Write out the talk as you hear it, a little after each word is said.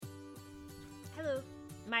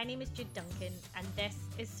my name is Jude Duncan, and this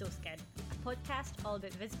is So Skin, a podcast all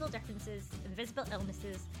about visible differences, invisible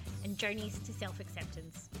illnesses, and journeys to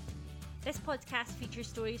self-acceptance. This podcast features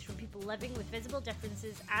stories from people living with visible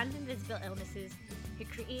differences and invisible illnesses who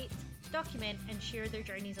create, document, and share their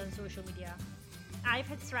journeys on social media. I've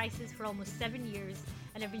had psoriasis for almost 7 years,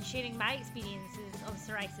 and I've been sharing my experiences of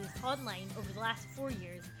psoriasis online over the last 4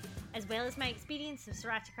 years, as well as my experience of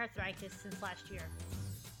psoriatic arthritis since last year.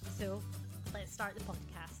 So, let's start the podcast.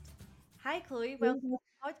 Hi, Chloe. Welcome to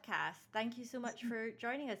the podcast. Thank you so much for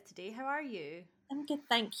joining us today. How are you? I'm good,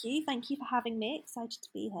 thank you. Thank you for having me. Excited to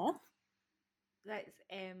be here.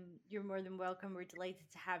 You're more than welcome. We're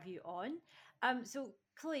delighted to have you on. So,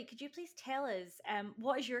 Chloe, could you please tell us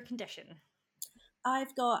what is your condition?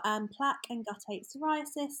 I've got plaque and guttate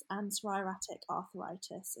psoriasis and psoriatic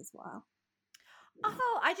arthritis as well.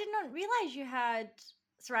 Oh, I did not realize you had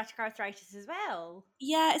psoriatic arthritis as well.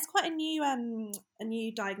 Yeah, it's quite a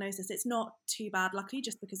new diagnosis. It's not too bad, luckily,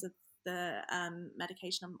 just because of the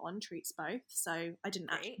medication I'm on treats both. So I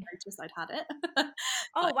didn't actually notice I'd had it.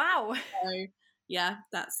 Oh, wow. So yeah,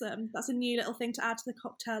 that's a new little thing to add to the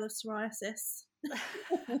cocktail of psoriasis.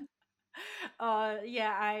 I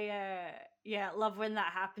love when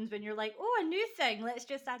that happens, when you're like, oh, a new thing, let's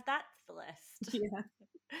just add that to the list.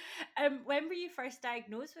 Yeah. When were you first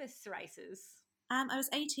diagnosed with psoriasis? I was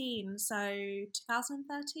 18, so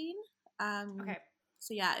 2013. Okay.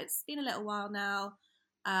 So yeah, it's been a little while now.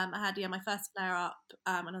 I had my first flare up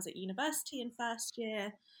when I was at university in first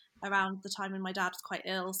year, around the time when my dad was quite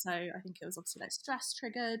ill. So I think it was obviously like stress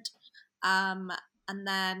triggered. And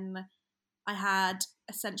then I had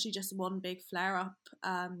essentially just one big flare up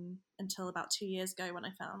until about 2 years ago when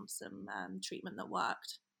I found some treatment that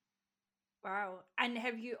worked. Wow. And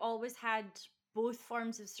have you always had both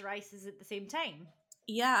forms of psoriasis at the same time?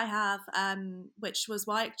 Yeah, I have, which was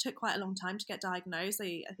why it took quite a long time to get diagnosed.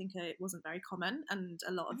 I think it wasn't very common, and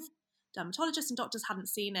a lot of dermatologists and doctors hadn't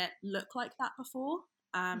seen it look like that before.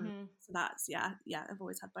 So that's, yeah, I've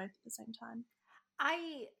always had both at the same time.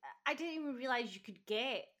 I didn't even realize you could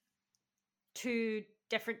get two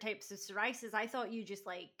different types of psoriasis. I thought you just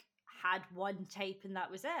like had one type and that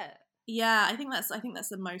was it. Yeah, I think that's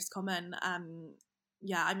the most common.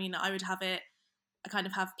 Yeah, I mean, I would have it. I kind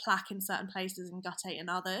of have plaque in certain places and guttate in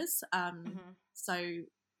others. So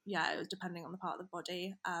yeah, it was depending on the part of the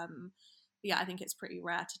body. Yeah, I think it's pretty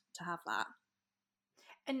rare to have that.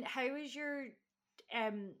 And how was your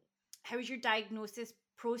diagnosis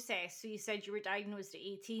process? So you said you were diagnosed at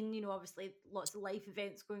 18, obviously lots of life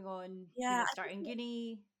events going on, Yeah, starting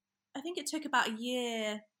uni. I think it took about a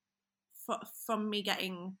year from me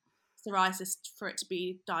getting psoriasis for it to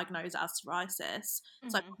be diagnosed as psoriasis.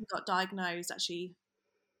 So I got diagnosed actually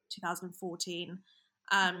 2014,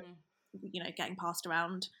 getting passed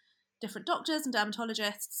around different doctors and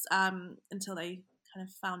dermatologists until they kind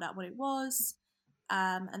of found out what it was.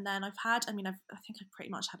 And then I think I've pretty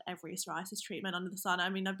much had every psoriasis treatment under the sun. I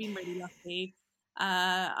mean, I've been really lucky.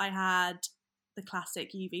 I had the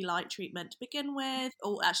classic UV light treatment to begin with,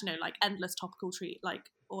 or actually no, like endless topical like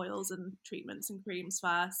oils and treatments and creams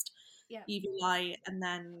first. Yeah. UV light, and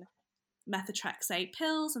then methotrexate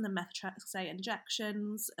pills, and then methotrexate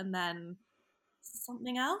injections, and then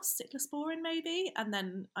something else, cyclosporin maybe, and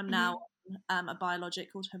then I'm now on a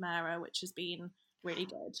biologic called Humira, which has been really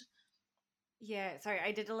good. Yeah, sorry,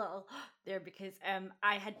 I did a little there because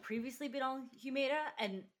I had previously been on Humira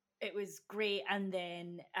and it was great, and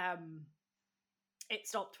then it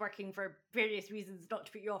stopped working for various reasons, not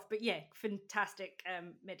to put you off, but yeah, fantastic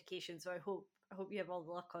medication. So I hope you have all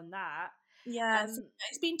the luck on that. Yeah, so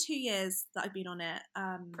it's been 2 years that I've been on it.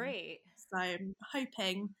 Great. So I'm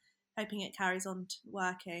hoping it carries on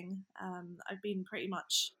working. I've been pretty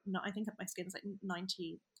much not. I think my skin's like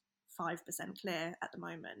 95% clear at the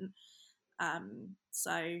moment.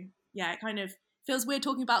 So yeah, it kind of feels weird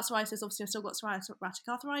talking about psoriasis. Obviously, I've still got psoriatic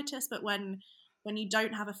arthritis, but when you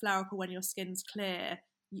don't have a flare up or when your skin's clear,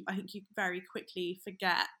 I think you very quickly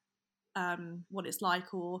forget what it's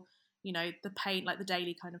like, or the pain, like the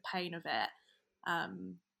daily kind of pain of it,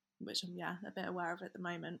 which I'm a bit aware of at the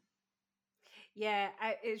moment. Yeah,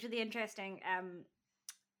 it was really interesting.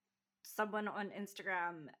 Someone on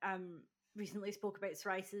Instagram recently spoke about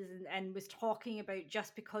psoriasis and was talking about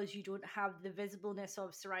just because you don't have the visibleness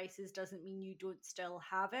of psoriasis doesn't mean you don't still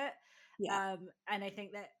have it. Yeah. And I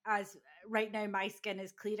think that as right now my skin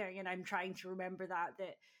is clearing, and I'm trying to remember that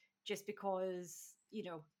just because,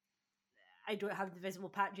 I don't have the visible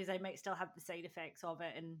patches, I might still have the side effects of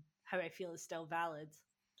it, and how I feel is still valid.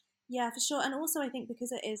 Yeah, for sure. And also I think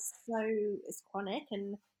because it's chronic,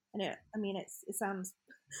 and it sounds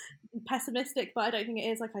pessimistic, but I don't think it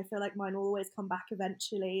is. Like, I feel like mine will always come back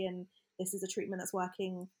eventually, and this is a treatment that's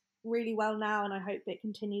working really well now, and I hope it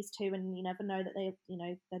continues to. And you never know that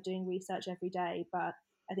they're doing research every day, but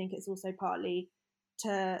I think it's also partly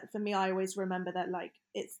for me. I always remember that, like,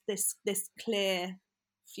 it's this clear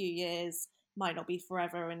few years might not be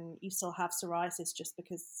forever, and you still have psoriasis just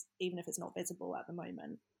because, even if it's not visible at the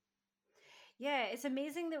moment. Yeah, it's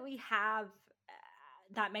amazing that we have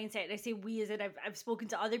that mindset. And I say we, as in I've spoken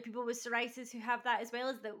to other people with psoriasis who have that as well,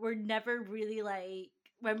 is that we're never really like,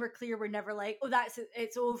 when we're clear, we're never like, oh,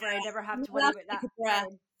 it's over. I never have to worry about that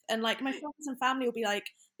again. And like, my friends and family will be like,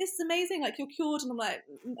 this is amazing, like, you're cured. And I'm like,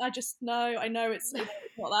 I know it's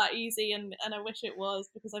not that easy, and I wish it was,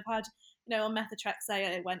 because I've had, on methotrexate,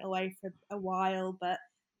 it went away for a while, but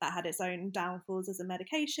that had its own downfalls as a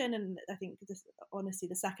medication. And I think honestly,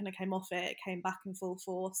 the second I came off it came back in full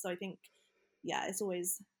force. So I think, it's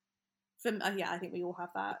always, I think we all have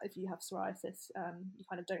that. If you have psoriasis, you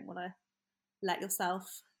kind of don't want to let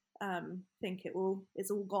yourself think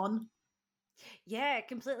it's all gone. Yeah,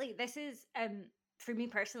 completely. This is for me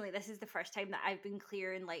personally, this is the first time that I've been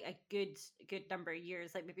clear in like a good number of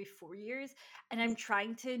years, like maybe 4 years, and I'm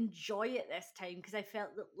trying to enjoy it this time, because I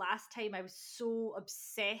felt that last time I was so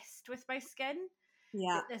obsessed with my skin.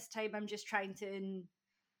 Yeah. That this time I'm just trying to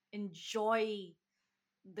enjoy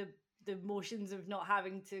the motions of not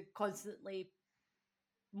having to constantly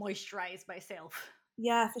moisturize myself.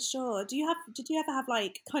 Yeah, for sure. Did you ever have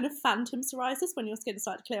like kind of phantom psoriasis when your skin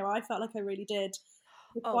started to clear? I felt like I really did.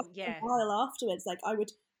 For Oh quite yeah. a while afterwards, like, I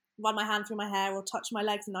would run my hand through my hair or touch my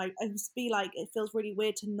legs, and I would be like, it feels really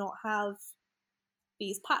weird to not have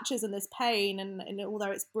these patches and this pain. And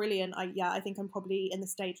although it's brilliant, I think I'm probably in the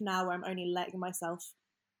stage now where I'm only letting myself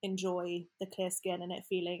enjoy the clear skin and it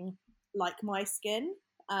feeling like my skin.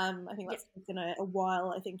 I think that's been a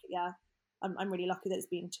while. I think, I'm really lucky that it's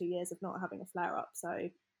been 2 years of not having a flare up, so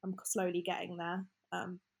I'm slowly getting there. But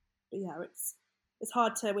yeah, it's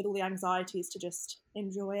hard to, with all the anxieties, to just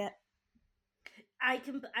enjoy it. I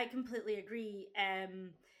completely agree.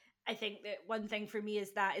 I think that one thing for me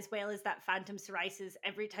is that, as well as that phantom psoriasis,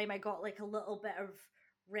 every time I got like a little bit of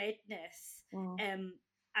redness,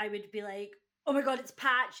 I would be like, oh my god, it's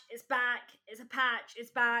patch, it's back, it's a patch,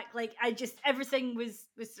 it's back. Like, I just, everything was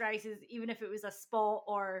psoriasis, even if it was a spot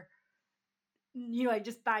or, I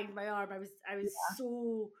just banged my arm. I was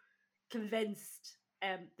so convinced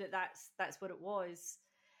that that's what it was.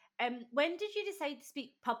 When did you decide to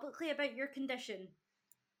speak publicly about your condition?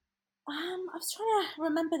 I was trying to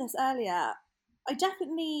remember this earlier. I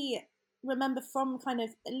definitely remember, from kind of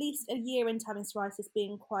at least a year into having psoriasis,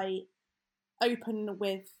 being quite open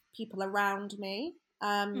with people around me,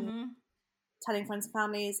 telling friends and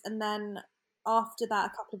families. And then after that,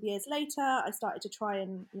 a couple of years later, I started to try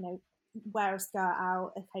and, wear a skirt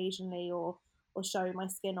out occasionally, or show my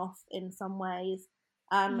skin off in some ways.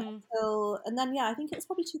 And then, I think it was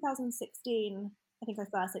probably 2016. I think I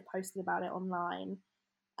first posted about it online,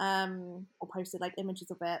 or posted like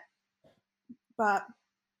images of it.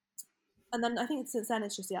 And then I think since then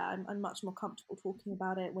it's just, I'm much more comfortable talking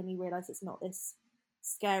about it when you realise it's not this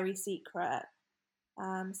scary secret.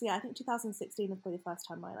 So I think 2016 was probably the first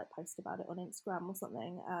time I posted about it on Instagram or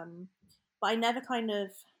something. But I never kind of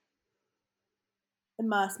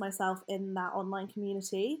immersed myself in that online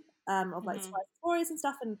community of stories and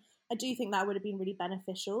stuff. And I do think that would have been really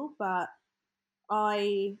beneficial, but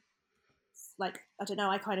I don't know,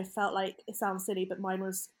 I kind of felt like, it sounds silly, but mine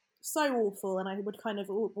was so awful, and I would kind of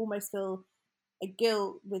almost feel a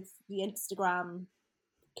guilt with the Instagram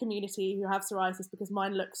community who have psoriasis, because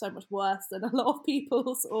mine looked so much worse than a lot of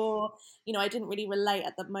people's, or I didn't really relate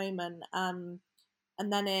at the moment. And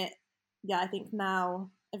then I think now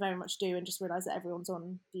I very much do, and just realize that everyone's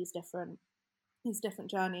on these different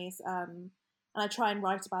journeys. And I try and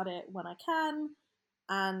write about it when I can,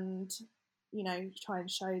 and try and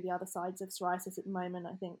show the other sides of psoriasis at the moment.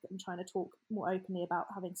 I think I'm trying to talk more openly about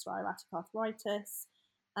having psoriatic arthritis,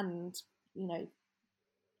 and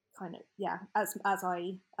kind of, as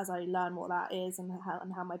I learn what that is, and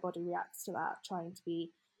how my body reacts to that, trying to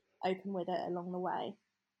be open with it along the way.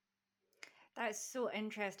 That's so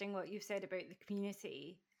interesting what you've said about the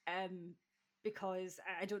community, because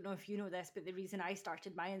I don't know if you know this, but the reason I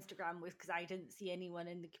started my Instagram was because I didn't see anyone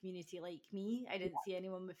in the community like me. I didn't see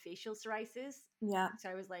anyone with facial psoriasis. So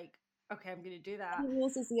I was like, okay, I'm going to do that. I think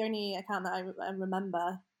yours is the only account that I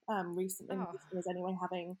remember recently was anyone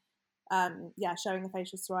having showing the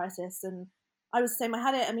facial psoriasis. And I was the same. I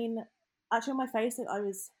had it, I mean, actually on my face it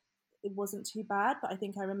wasn't too bad, but I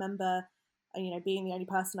think I remember being the only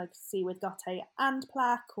person I could see with guttate and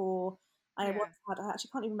plaque, or I actually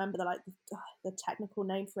can't even remember the technical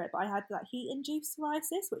name for it, but I had like heat-induced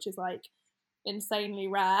psoriasis, which is like insanely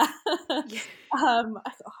rare.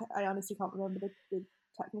 I honestly can't remember the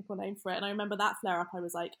technical name for it, and I remember that flare-up. I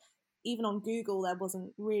was like, even on Google, there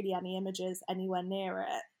wasn't really any images anywhere near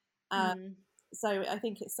it. So I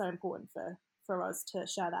think it's so important for us to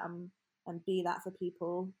share that and be that for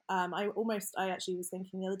people. I actually was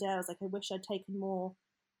thinking the other day, I was like, I wish I'd taken more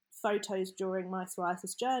photos during my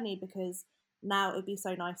psoriasis journey, because now it would be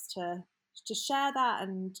so nice to share that.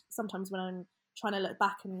 And sometimes when I'm trying to look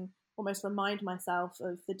back and almost remind myself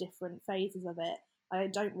of the different phases of it, I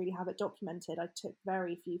don't really have it documented. I took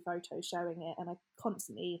very few photos showing it, and I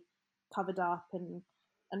constantly covered up and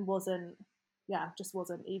just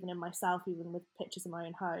wasn't even in myself, even with pictures in my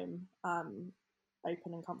own home,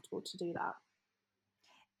 open and comfortable to do that.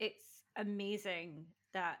 It's amazing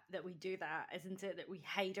that we do that, isn't it? That we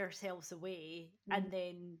hide ourselves away, and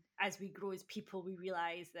then as we grow as people, we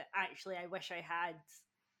realize that actually I wish I had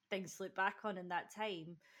things to look back on in that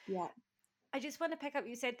time. Yeah. I just want to pick up,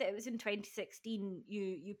 you said that it was in 2016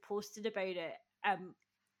 you posted about it.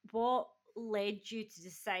 What led you to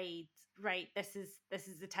decide, right, this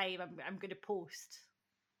is the time I'm going to post?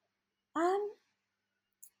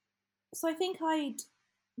 So I think I'd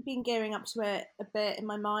been gearing up to it a bit in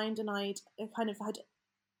my mind, and I kind of had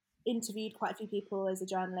interviewed quite a few people as a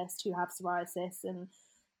journalist who have psoriasis, and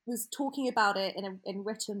was talking about it in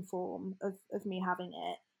written form of me having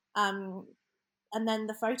it. And then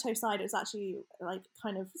the photo side, it was actually like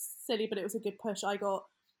kind of silly, but it was a good push. I got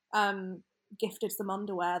gifted some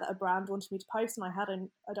underwear that a brand wanted me to post, and I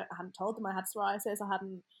hadn't told them I had psoriasis. I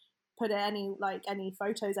hadn't put any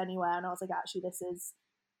photos anywhere, and I was like, actually, this is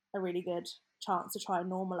a really good chance to try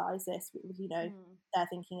and normalize this. They're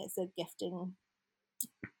thinking it's a gifting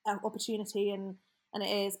opportunity, and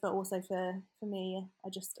it is, but also for me, I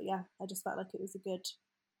just felt like it was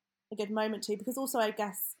a good moment too, because also I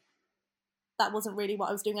guess that wasn't really what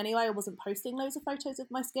I was doing anyway. I wasn't posting loads of photos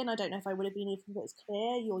of my skin. I don't know if I would have been, even if it was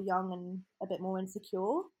clear. You're young and a bit more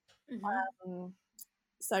insecure.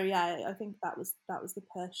 So yeah, I think that was the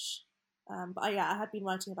push. But I had been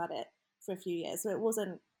writing about it for a few years, so it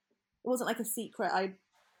wasn't like a secret I'd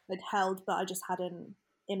held, but I just hadn't,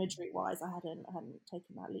 imagery wise, I hadn't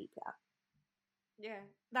taken that leap yet. Yeah,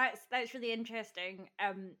 that's really interesting.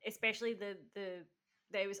 Especially the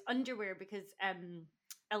that it was underwear, because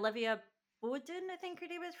Olivia Bowden, I think her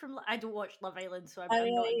name is, from, I don't watch Love Island, so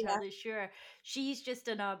I'm not entirely sure. She's just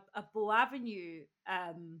in a Bow Avenue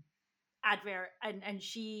advert, and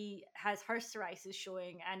she has her psoriasis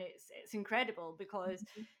showing, and it's incredible, because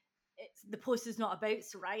it's, the post is not about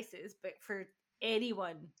psoriasis, but for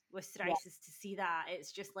anyone with psoriasis to see that,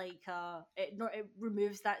 it's just like it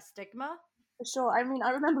removes that stigma. For sure. I mean, I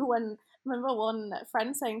remember one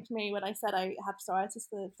friend saying to me when I said I had psoriasis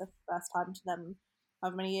for the first time to them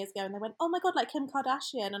however many years ago, and they went, "Oh my god, like Kim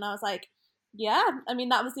Kardashian," and I was like, "Yeah." I mean,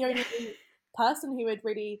 that was the only person who had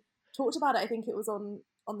really talked about it. I think it was on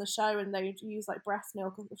the show, and they used like breast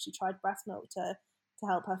milk, if she tried breast milk to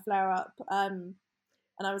help her flare up.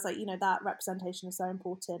 And I was like, that representation is so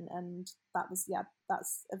important, and that's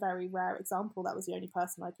a very rare example. That was the only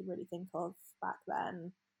person I could really think of back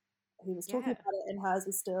then who was talking about it, and hers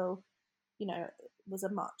was still, was a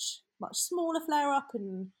much smaller flare up,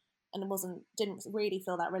 and didn't really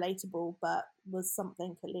feel that relatable, but was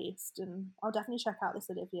something at least. And I'll definitely check out this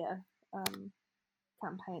Olivia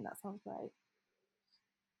campaign. That sounds great.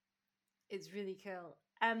 It's really cool.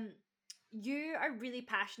 You are really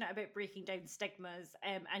passionate about breaking down stigmas,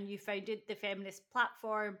 and you founded the feminist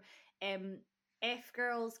platform F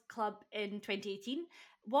Girls Club in 2018.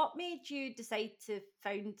 What made you decide to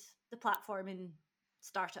found the platform and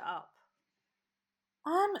start it up?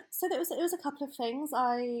 So it was a couple of things.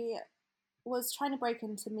 I was trying to break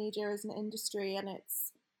into media as an industry, and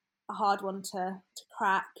it's a hard one to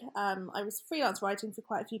crack. I was freelance writing for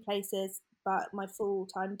quite a few places, but my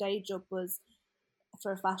full-time day job was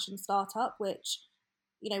for a fashion startup, which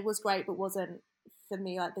was great, but wasn't for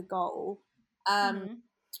me like the goal.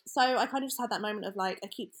 So I kind of just had that moment of like, I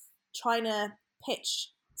keep trying to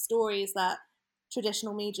pitch stories that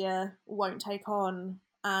traditional media won't take on,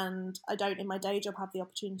 and I don't in my day job have the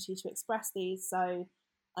opportunity to express these, so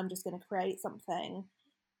I'm just going to create something.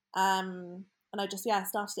 And I just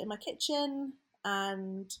started it in my kitchen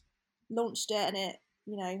and launched it, and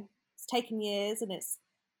it's taken years, and it's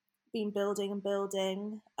been building and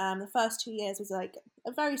building. The first 2 years was like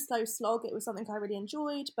a very slow slog. It was something I really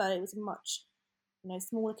enjoyed, but it was a much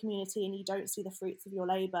smaller community, and you don't see the fruits of your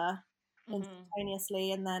labor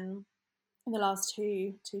instantaneously. And then in the last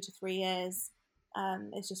 2 to 3 years,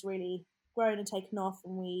 it's just really grown and taken off,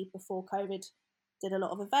 and we, before COVID, did a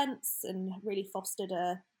lot of events and really fostered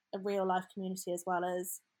a real life community as well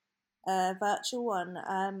as a virtual one.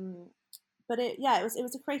 But it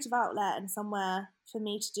was a creative outlet and somewhere for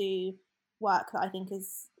me to do work that I think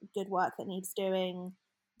is good work that needs doing,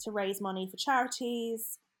 to raise money for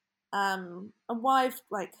charities. And why I've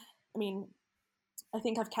I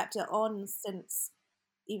think I've kept it on since,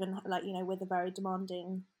 even with a very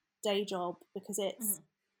demanding day job, because it's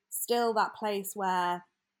still that place where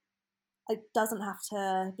it doesn't have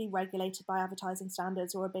to be regulated by advertising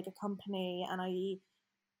standards or a bigger company, and I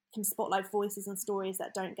can spotlight voices and stories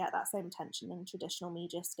that don't get that same attention in traditional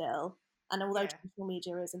media still. And although traditional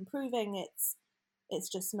media is improving, it's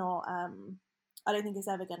just not. I don't think it's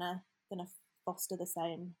ever gonna foster the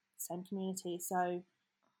same community. So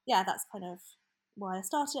yeah, that's kind of why I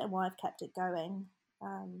started it and why I've kept it going.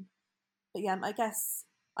 But yeah, I guess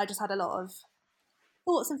I just had a lot of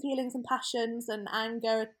thoughts and feelings and passions and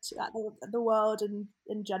anger at the world and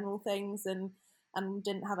in general things, and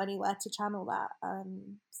didn't have anywhere to channel that.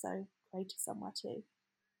 So created somewhere too.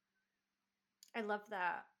 I love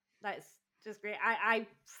that. That's just great. I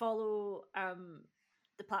follow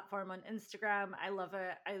the platform on Instagram. I love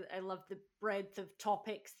it. I love the breadth of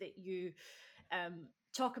topics that you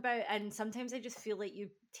talk about, and sometimes I just feel like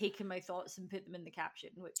you've taken my thoughts and put them in the caption,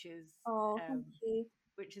 which is thank you.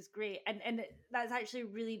 Which is great. And that's actually a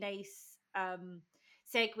really nice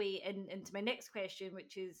segue into my next question,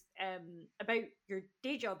 which is about your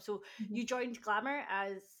day job. So you joined Glamour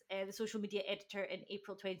as the social media editor in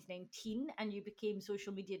April 2019, and you became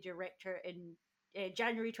social media director in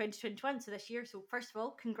January 2021, so this year. So first of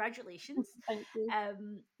all, congratulations. Thank you.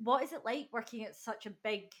 What is it like working at such a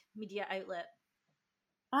big media outlet?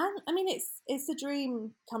 I mean, it's a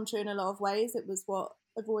dream come true in a lot of ways. It was what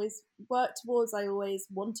I've always worked towards. I always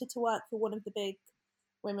wanted to work for one of the big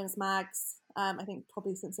women's mags. I think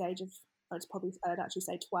probably since the age of, I'd actually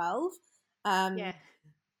say 12.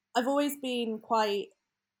 I've always been quite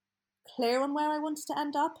clear on where I wanted to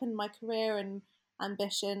end up in my career and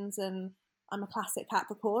ambitions, and I'm a classic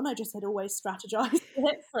Capricorn. I just had always strategized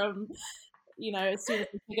it from, as soon as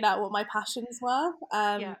I figured out what my passions were.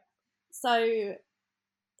 So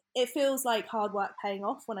it feels like hard work paying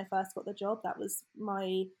off. When I first got the job, that was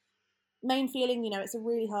my main feeling. It's a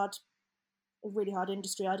really hard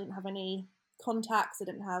industry. I didn't have any contacts. I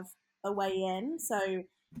didn't have a way in. So it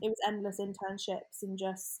was endless internships and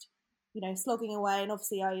just, slogging away. And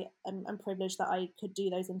obviously I'm privileged that I could do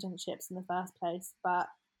those internships in the first place. But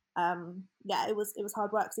it was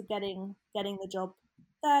hard work. So getting the job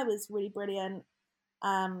there was really brilliant.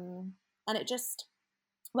 And it just,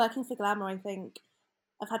 working for Glamour, I think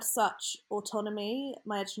I've had such autonomy.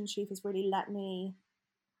 My editor-in-chief has really let me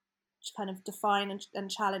kind of define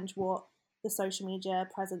and challenge what the social media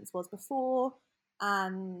presence was before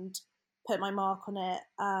and put my mark on it.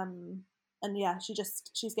 And yeah,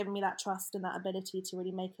 she's given me that trust and that ability to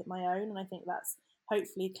really make it my own. And I think that's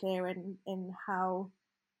hopefully clear in how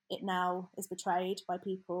it now is portrayed by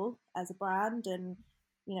people as a brand. And,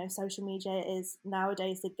 social media is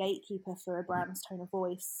nowadays the gatekeeper for a brand's tone of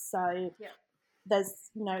voice. So there's,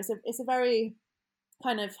 it's a very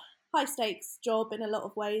kind of high stakes job in a lot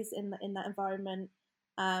of ways in that environment.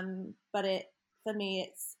 But for me,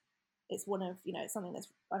 it's one of, it's something that's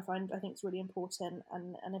I think it's really important.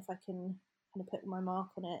 And if I can kind of put my mark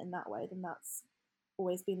on it in that way, then that's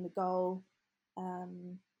always been the goal.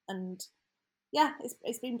 And yeah,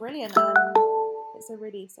 it's been brilliant. It's a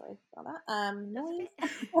really, sorry about that, noise.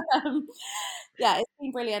 Yeah, it's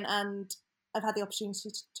been brilliant, and I've had the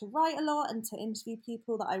opportunity to write a lot and to interview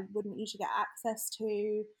people that I wouldn't usually get access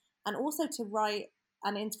to, and also to write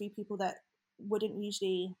and interview people that wouldn't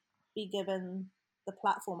usually be given the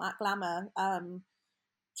platform at Glamour,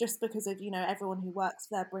 just because of, everyone who works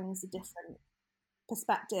there brings a different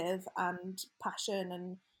perspective and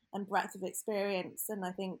passion and breadth of experience. And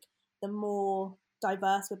I think the more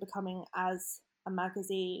diverse we're becoming as a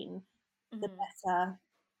magazine, the better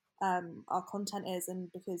our content is.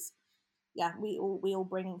 And because we all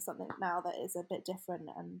bringing something now that is a bit different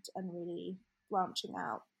and really branching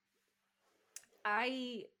out.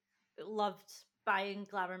 I loved buying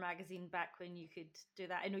Glamour magazine back when you could do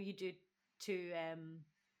that. I know you do 2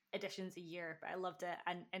 editions a year, but I loved it.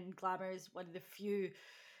 And Glamour is one of the few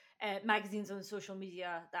magazines on social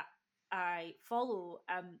media that I follow,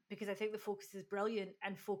 because I think the focus is brilliant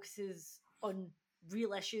and focuses on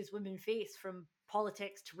real issues women face, from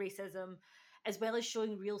politics to racism, as well as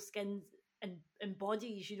showing real skins and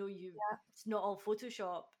bodies. It's not all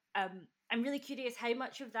Photoshop. I'm really curious how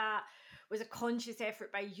much of that was a conscious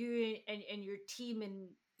effort by you and your team, and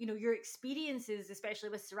your experiences, especially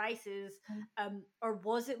with psoriasis, or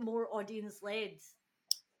was it more audience led?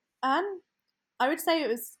 I would say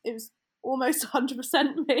it was almost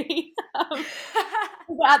 100% me.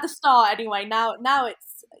 But at the start, anyway. Now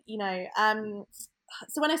it's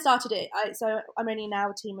So when I started it, I'm only now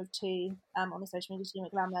a team of two on the social media team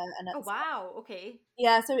at Glamour, and oh wow, okay.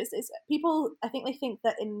 Yeah, so it's people. I think they think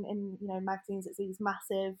that in magazines it's these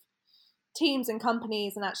massive teams and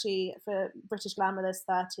companies, and actually for British Glamour there's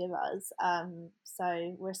 30 of us.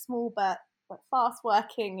 So we're small but fast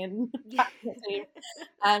working and passionate team.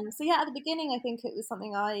 So yeah, at the beginning I think it was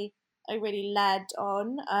something I really led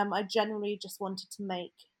on. I generally just wanted to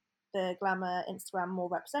make the Glamour Instagram more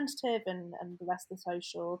representative, and the rest of the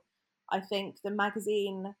social. I think the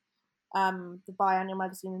magazine, the biannual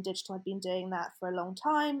magazine and digital, had been doing that for a long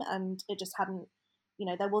time, and it just hadn't,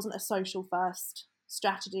 there wasn't a social first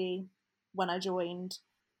strategy when I joined.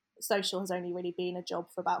 Social has only really been a job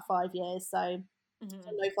for about 5 years, so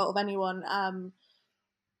no fault of anyone.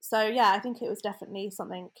 So yeah, I think it was definitely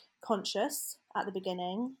something conscious at the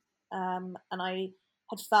beginning, and I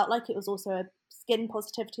had felt like it was also skin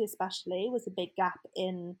positivity, especially, was a big gap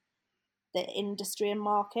in the industry and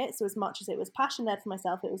market. So as much as it was passion led for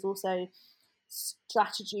myself, it was also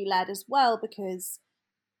strategy led as well, because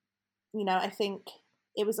I think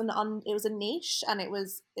it was a niche, and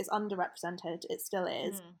it's underrepresented. It still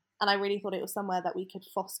is, and I really thought it was somewhere that we could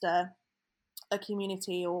foster a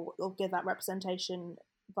community or give that representation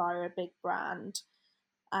via a big brand.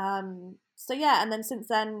 So yeah, and then since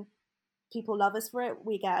then, people love us for it.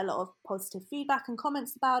 We get a lot of positive feedback and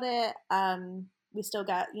comments about it. We still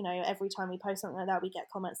get, every time we post something like that, we get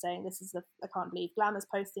comments saying, I can't believe Glamour's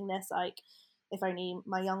posting this. Like, if only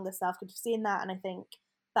my younger self could have seen that. And I think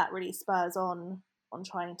that really spurs on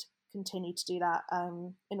trying to continue to do that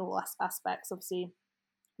in all aspects, obviously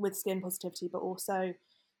with skin positivity, but also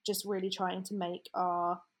just really trying to make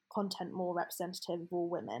our content more representative of all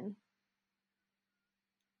women.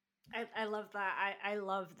 I love that. I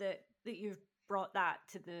love that you've brought that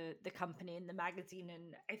to the company and the magazine,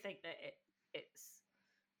 and I think that it's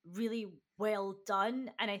really well done.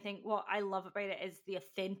 And I think what I love about it is the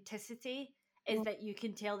authenticity, is that you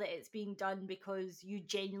can tell that it's being done because you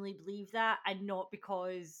genuinely believe that, and not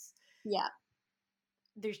because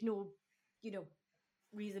there's no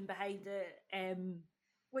reason behind it,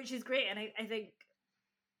 which is great. And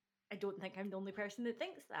I don't think I'm the only person that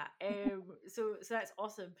thinks that. So that's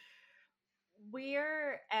awesome.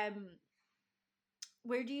 Where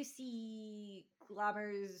do you see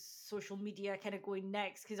Glamour's social media kind of going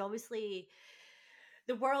next? Because obviously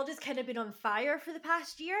the world has kind of been on fire for the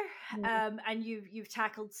past year, and you've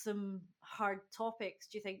tackled some hard topics.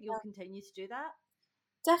 Do you think you'll continue to do that?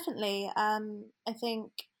 Definitely. I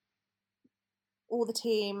think all the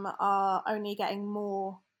team are only getting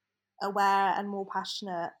more aware and more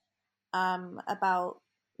passionate about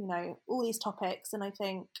all these topics, and I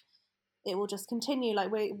think it will just continue.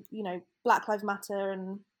 Like, Black Lives Matter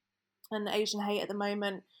and Asian hate at the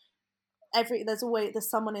moment. There's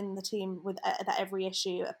someone in the team with that every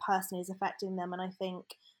issue a person is affecting them, and I think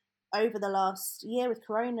over the last year with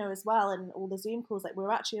Corona as well and all the Zoom calls, like,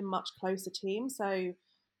 we're actually a much closer team. So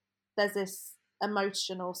there's this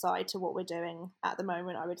emotional side to what we're doing at the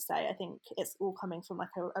moment. I would say I think it's all coming from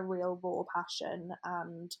like a real raw passion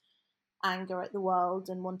and anger at the world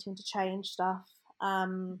and wanting to change stuff.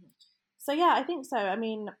 So yeah, I think so. I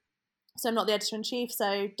mean, so I'm not the editor-in-chief, so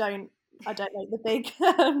I don't make the big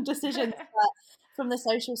decisions, but from the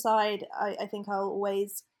social side, I think I'll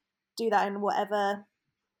always do that in whatever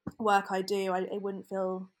work I do. It wouldn't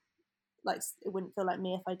feel like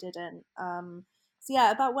me if I didn't. So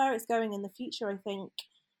yeah, about where it's going in the future, I think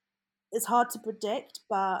it's hard to predict,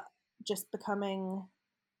 but just becoming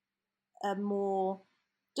a more,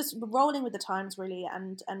 just rolling with the times really,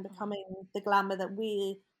 and becoming the Glamour that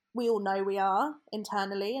we all know we are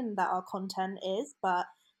internally and that our content is. But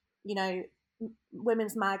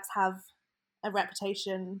women's mags have a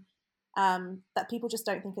reputation that people just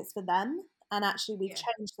don't think it's for them, and actually we've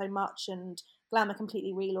changed so much, and Glamour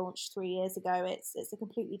completely relaunched 3 years ago. It's a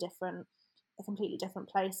completely different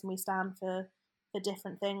place, and we stand for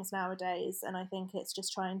different things nowadays. And I think it's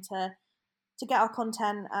just trying to get our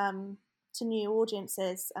content to new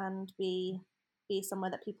audiences and be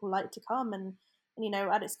somewhere that people like to come. And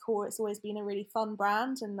at its core, it's always been a really fun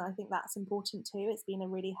brand, and I think that's important too. It's been a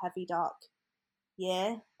really heavy, dark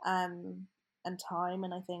year and time,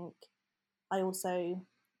 and I think I also,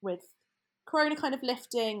 with Corona kind of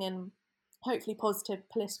lifting and hopefully positive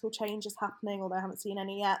political changes happening, although I haven't seen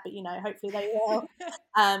any yet, but hopefully they will.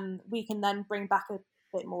 We can then bring back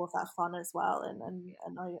bit more of that fun as well. And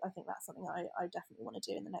I think that's something I definitely want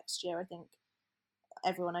to do in the next year. I think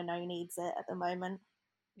everyone I know needs it at the moment.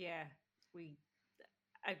 Yeah, we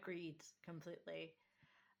agreed completely.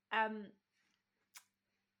 Um,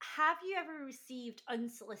 have you ever received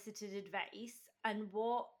unsolicited advice, and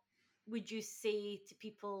what would you say to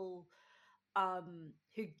people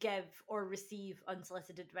who give or receive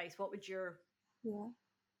unsolicited advice? What would your Yeah.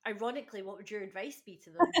 Ironically, what would your advice be to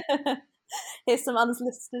them? Here's some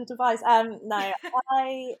unsolicited advice. No,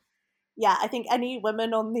 I think any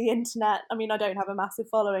woman on the internet, I mean, I don't have a massive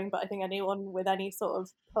following, but I think anyone with any sort of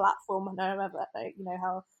platform, no matter, you know,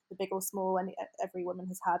 how the big or small, every woman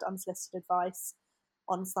has had unsolicited advice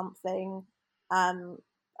on something.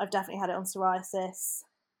 I've definitely had it on psoriasis.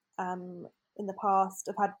 In the past,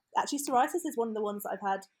 actually psoriasis is one of the ones that I've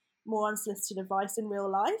had more unsolicited advice in real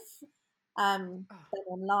life than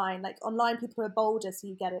online. Like online, people are bolder, so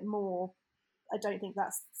you get it more. I don't think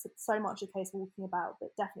that's so much the case walking about,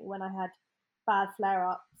 but definitely when I had bad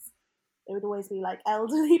flare-ups, it would always be like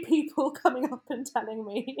elderly people coming up and telling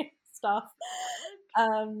me stuff.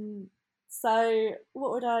 So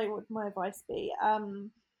what would my advice be?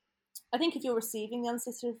 I think if you're receiving the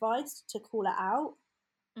unsolicited advice, to call it out.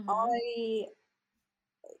 Mm-hmm.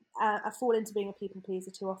 I fall into being a people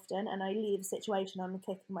pleaser too often, and I leave a situation, I'm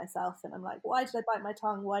kicking myself, and I'm like, why did I bite my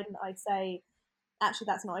tongue? Why didn't I say, actually,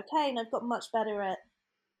 that's not okay? And I've got much better at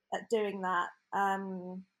doing that.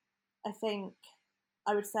 I think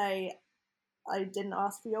I would say I didn't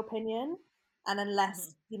ask for your opinion, and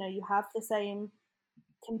unless you know you have the same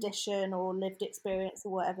condition or lived experience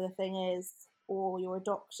or whatever the thing is, or you're a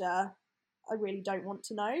doctor, I really don't want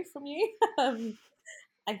to know from you.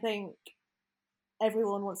 I think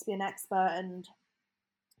everyone wants to be an expert, and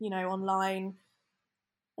you know, online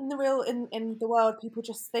in the world, people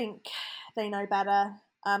just think they know better,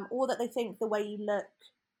 or that they think the way you look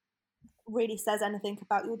really says anything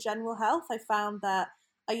about your general health. I found that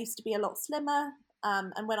I used to be a lot slimmer,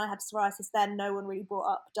 and when I had psoriasis, then no one really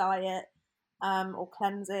brought up diet or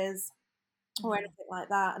cleanses or anything like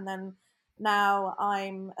that. And then now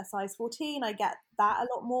I'm a size 14. I get that a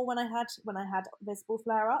lot more when I had visible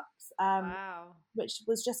flare ups, Wow. which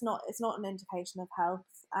was just not. It's not an indication of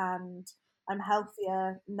health, and I'm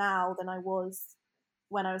healthier now than I was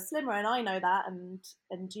when I was slimmer, and I know that, and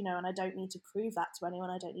you know, and I don't need to prove that to anyone.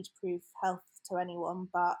 I don't need to prove health to anyone,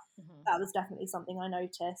 but that was definitely something I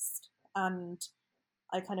noticed, and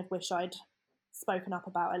I kind of wish I'd spoken up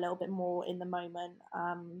about a little bit more in the moment.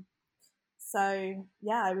 So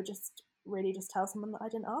yeah, I would just really just tell someone that I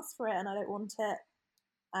didn't ask for it and I don't want it.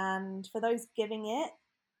 And for those giving it,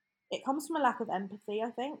 it comes from a lack of empathy,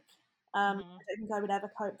 I think. I don't think I would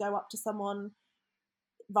ever go up to someone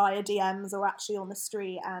via DMs or actually on the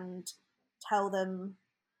street and tell them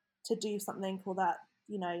to do something, or that,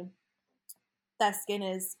 you know, their skin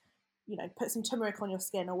is, you know, put some turmeric on your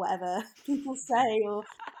skin or whatever people say, or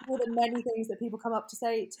all the many things that people come up to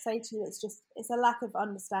say to you. It's a lack of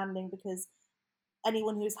understanding, because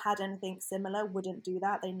anyone who's had anything similar wouldn't do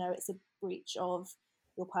that. They know it's a breach of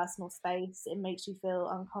your personal space. It makes you feel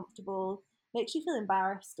uncomfortable, makes you feel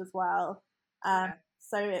embarrassed as well. Yeah.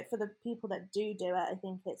 So for the people that do it, I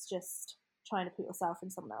think it's just trying to put yourself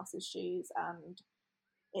in someone else's shoes, and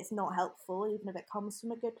it's not helpful. Even if it comes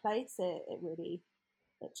from a good place, it really,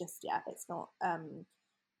 it just, yeah, it's not.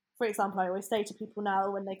 For example, I always say to people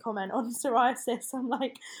now when they comment on psoriasis, I'm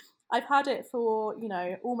like, I've had it for, you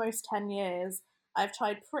know, almost 10 years. I've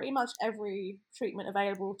tried pretty much every treatment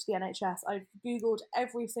available to the NHS. I've Googled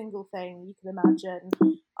every single thing you can imagine.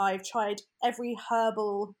 I've tried every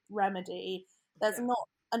herbal remedy. There's Yeah. not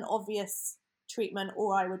an obvious treatment,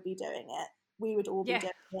 or I would be doing it. We would all be Yeah.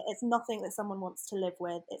 doing it. It's nothing that someone wants to live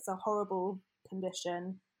with. It's a horrible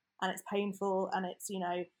condition, and it's painful, and it's, you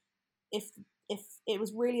know, if if it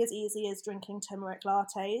was really as easy as drinking turmeric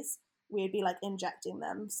lattes, we'd be like injecting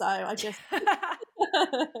them. So I just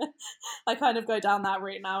I kind of go down that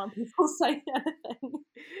route now when people say anything.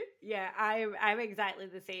 Yeah, I'm exactly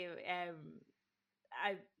the same.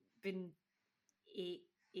 I've been eight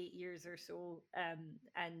 8 years or so,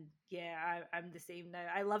 and yeah, I'm the same now.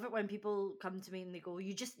 I love it when people come to me and they go,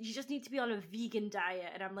 you just need to be on a vegan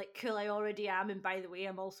diet," and I'm like, cool, I already am, and by the way,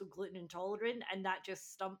 I'm also gluten intolerant, and that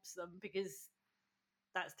just stumps them because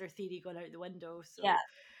that's their theory gone out the window. Yeah.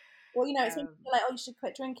 So Well, you know, it's when um people are like, oh, you should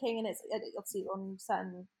quit drinking, and it's obviously on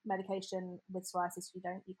certain medication with psoriasis, you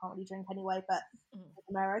can't really drink anyway, but mm, with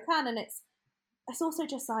America can, and it's also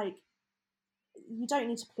just like, you don't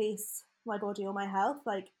need to police my body or my health.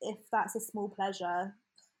 Like, if that's a small pleasure,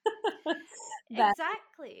 then,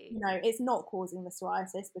 Exactly. it's not causing the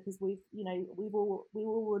psoriasis, because we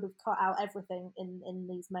all would have cut out everything in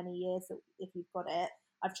these many years that if you've got it.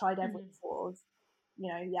 I've tried every sort of,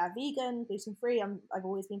 vegan, gluten free. I've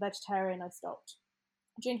always been vegetarian. I stopped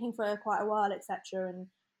drinking for quite a while, etc. And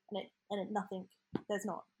nothing. There's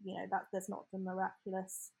not, there's not the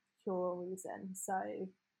miraculous cure or reason. So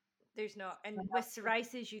There's not. And with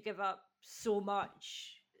psoriasis, you give up so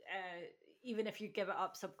much, even if you give it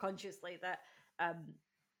up subconsciously, that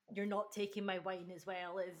you're not taking my wine as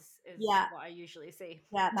well, is what I usually say.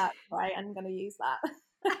 Yeah, that's right. I'm going to use that.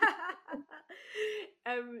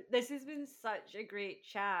 This has been such a great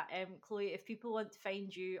chat. Chloe, if people want to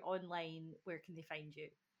find you online, where can they find you?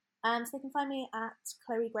 So they can find me at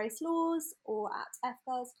Chloe Grace Laws or at F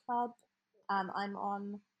Girls Club. I'm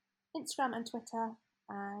on Instagram and Twitter,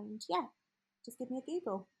 and yeah, just give me a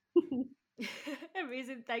Google.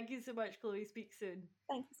 Amazing. Thank you so much, Chloe. Speak soon.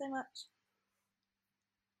 Thank you so much.